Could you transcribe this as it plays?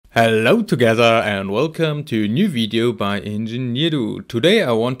Hello together and welcome to a new video by Engineerdo. Today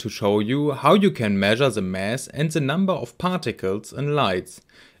I want to show you how you can measure the mass and the number of particles in lights.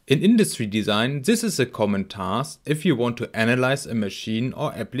 In industry design, this is a common task if you want to analyze a machine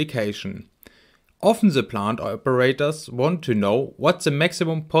or application. Often the plant operators want to know what the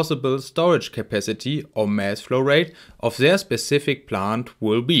maximum possible storage capacity or mass flow rate of their specific plant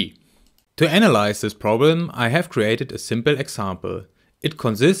will be. To analyze this problem, I have created a simple example. It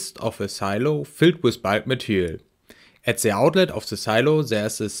consists of a silo filled with bulk material. At the outlet of the silo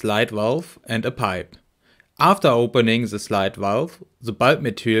there's a slide valve and a pipe. After opening the slide valve, the bulk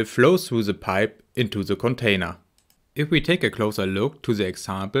material flows through the pipe into the container. If we take a closer look to the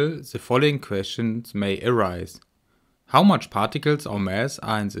example, the following questions may arise. How much particles or mass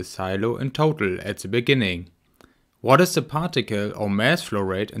are in the silo in total at the beginning? What is the particle or mass flow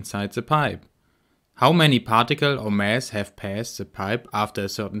rate inside the pipe? How many particle or mass have passed the pipe after a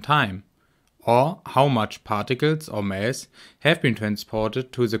certain time? Or how much particles or mass have been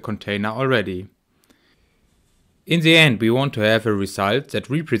transported to the container already? In the end, we want to have a result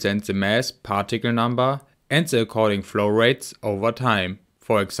that represents the mass, particle number and the according flow rates over time,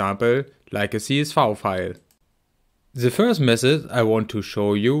 for example, like a CSV file. The first method I want to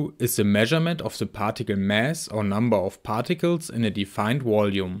show you is the measurement of the particle mass or number of particles in a defined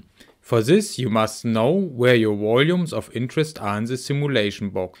volume. For this, you must know where your volumes of interest are in the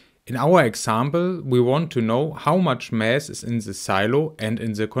simulation box. In our example, we want to know how much mass is in the silo and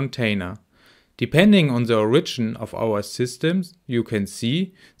in the container. Depending on the origin of our systems, you can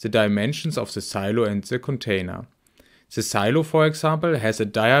see the dimensions of the silo and the container. The silo, for example, has a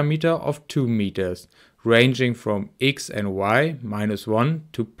diameter of 2 meters, ranging from x and y -1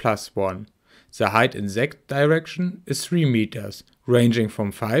 to +1. The height in z direction is 3 meters, ranging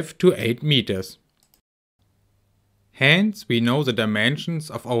from 5 to 8 meters. Hence, we know the dimensions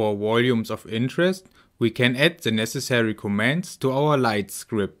of our volumes of interest. We can add the necessary commands to our light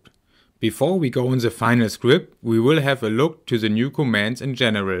script. Before we go in the final script, we will have a look to the new commands in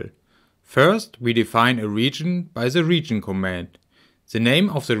general. First, we define a region by the region command. The name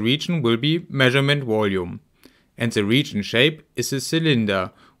of the region will be measurement volume, and the region shape is a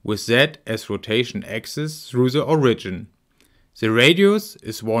cylinder with Z as rotation axis through the origin. The radius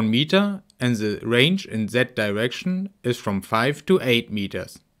is 1 meter and the range in Z direction is from 5 to 8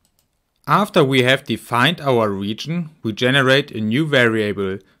 meters. After we have defined our region, we generate a new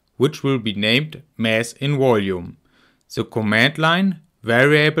variable which will be named mass in volume. The command line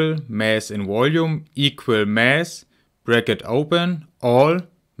variable mass in volume equal mass bracket open all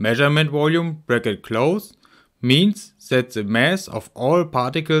measurement volume bracket close means that the mass of all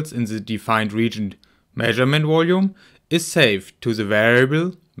particles in the defined region measurement volume is saved to the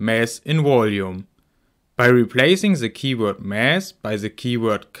variable mass in volume. By replacing the keyword mass by the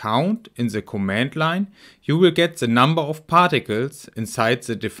keyword count in the command line, you will get the number of particles inside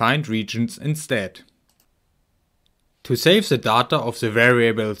the defined regions instead. To save the data of the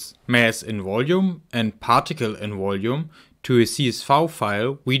variables mass in volume and particle in volume to a CSV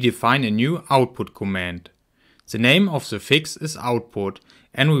file, we define a new output command. The name of the fix is output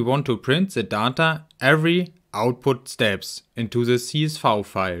and we want to print the data every output steps into the CSV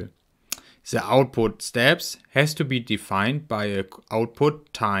file. The output steps has to be defined by a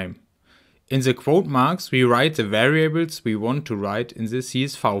output time. In the quote marks we write the variables we want to write in the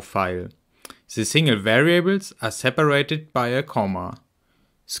CSV file. The single variables are separated by a comma.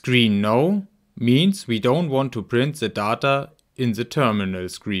 Screen no means we don't want to print the data in the terminal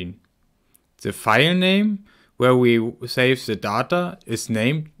screen. The file name where we save the data is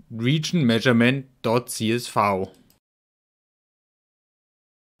named regionmeasurement.csv.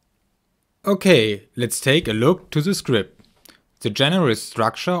 Okay, let's take a look to the script. The general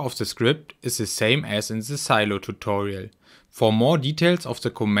structure of the script is the same as in the silo tutorial. For more details of the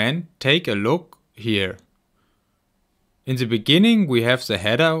command, take a look here. In the beginning we have the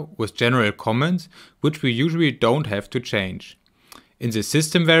header with general comments which we usually don't have to change. In the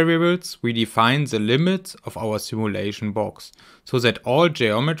system variables we define the limits of our simulation box so that all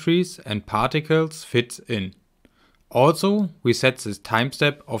geometries and particles fit in. Also, we set the time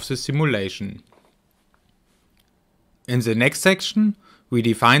step of the simulation. In the next section, we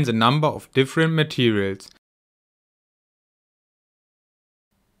define the number of different materials.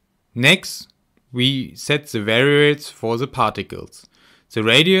 Next, we set the variables for the particles, the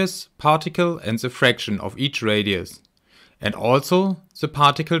radius, particle and the fraction of each radius, and also the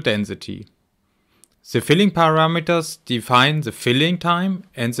particle density. The filling parameters define the filling time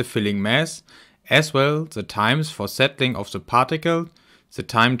and the filling mass, as well the times for settling of the particle, the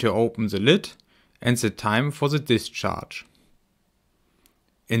time to open the lid and the time for the discharge.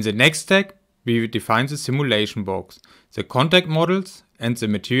 In the next step, we define the simulation box, the contact models and the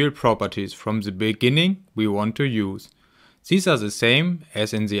material properties from the beginning we want to use. These are the same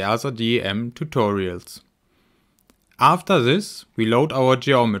as in the other DEM tutorials. After this, we load our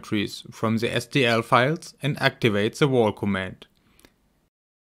geometries from the STL files and activate the wall command.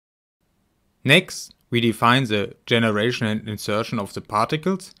 Next, we define the generation and insertion of the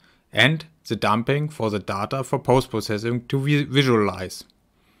particles and the dumping for the data for post-processing to visualize.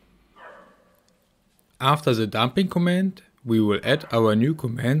 After the dumping command, we will add our new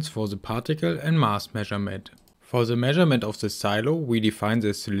commands for the particle and mass measurement. For the measurement of the silo, we define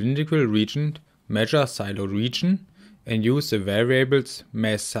the cylindrical region, measure silo region, and use the variables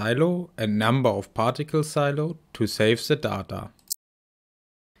mass silo and number of particles silo to save the data.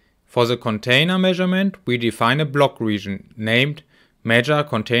 For the container measurement, we define a block region named measure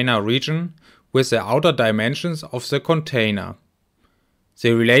container region with the outer dimensions of the container.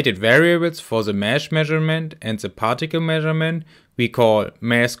 The related variables for the mass measurement and the particle measurement we call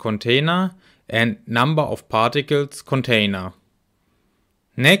mass container and number of particles container.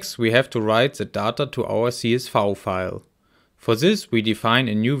 Next, we have to write the data to our CSV file. For this, we define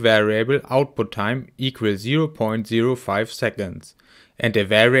a new variable output time equals 0.05 seconds and a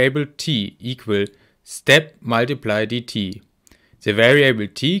variable t equal step multiply dt. The variable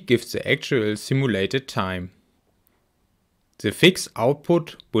t gives the actual simulated time. The fixed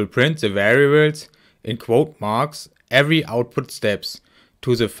output will print the variables in quote marks every output steps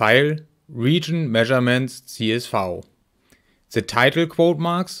to the file region measurements CSV. The title quote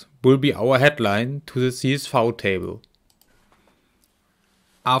marks will be our headline to the CSV table.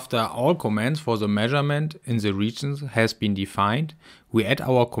 After all commands for the measurement in the regions has been defined, we add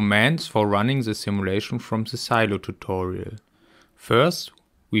our commands for running the simulation from the silo tutorial. First,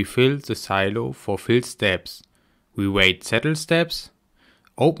 we fill the silo for fill steps. We wait settle steps,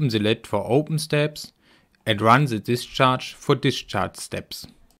 open the lid for open steps, and run the discharge for discharge steps.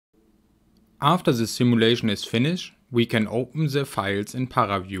 After the simulation is finished, we can open the files in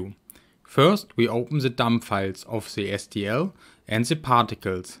Paraview. First, we open the dump files of the STL and the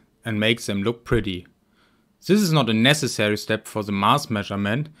particles and make them look pretty. This is not a necessary step for the mass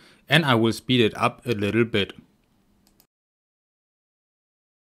measurement, and I will speed it up a little bit.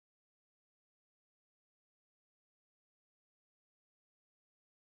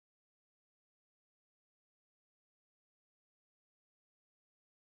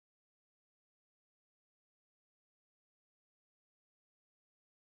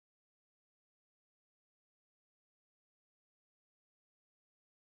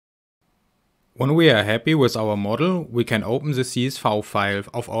 When we are happy with our model, we can open the CSV file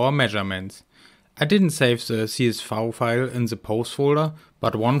of our measurements. I didn't save the CSV file in the post folder,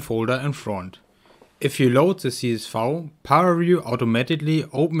 but one folder in front. If you load the CSV, Paraview automatically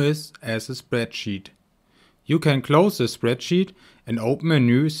opens it as a spreadsheet. You can close the spreadsheet and open a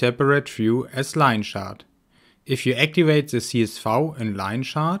new separate view as line chart. If you activate the CSV in line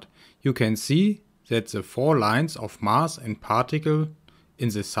chart, you can see that the 4 lines of mass and particle in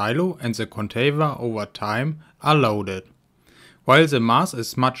the silo and the container over time are loaded. While the mass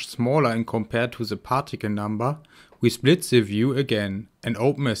is much smaller in compared to the particle number, we split the view again and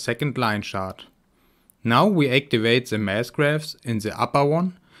open a second line chart. Now we activate the mass graphs in the upper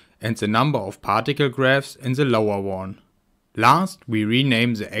one and the number of particle graphs in the lower one. Last, we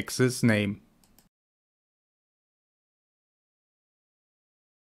rename the axis name.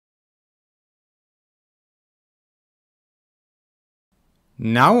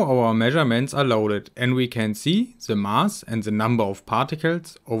 Now our measurements are loaded and we can see the mass and the number of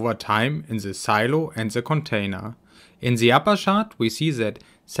particles over time in the silo and the container. In the upper chart we see that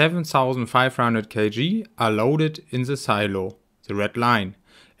 7500 kg are loaded in the silo, the red line,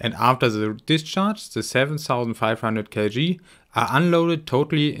 and after the discharge the 7500 kg are unloaded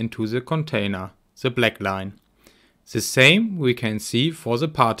totally into the container, the black line. The same we can see for the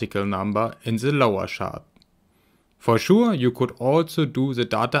particle number in the lower chart. For sure, you could also do the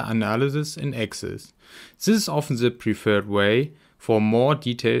data analysis in Access. This is often the preferred way for more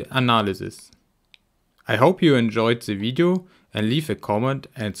detailed analysis. I hope you enjoyed the video and leave a comment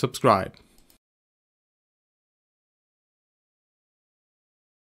and subscribe.